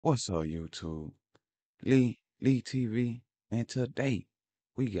What's up, YouTube? Lee TV, and today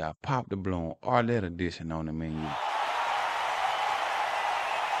we got Pop the Balloon Arlette edition on the menu.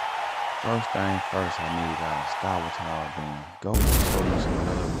 First thing first, I need y'all to stop what y'all doing. Go show me some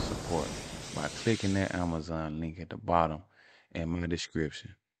love and support by clicking that Amazon link at the bottom in my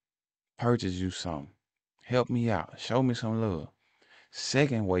description. Purchase you something. Help me out. Show me some love.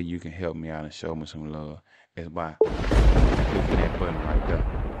 Second way you can help me out and show me some love is by clicking that button right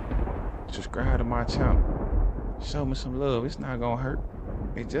there. Subscribe to my channel. Show me some love. It's not gonna hurt.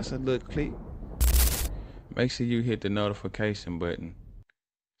 It's just a little click. Make sure you hit the notification button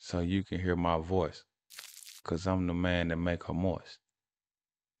so you can hear my voice. Cause I'm the man that make her moist.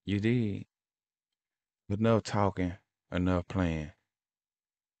 You did. Enough talking, enough playing.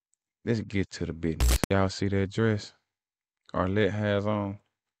 Let's get to the business. Y'all see that dress Arlette has on?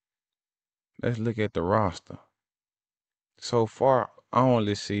 Let's look at the roster. So far, I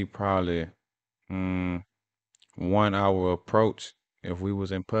only see probably 1 hour approach if we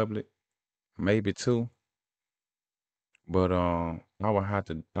was in public, maybe 2. But I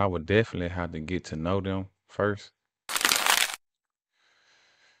would definitely have to get to know them first.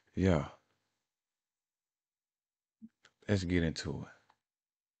 Yeah. Let's get into it.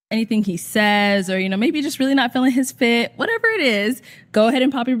 Anything he says, or maybe just really not feeling his fit, whatever it is, go ahead and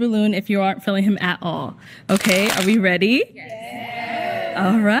pop your balloon if you aren't feeling him at all. Okay, are we ready? Yes.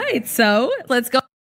 All right, so let's go.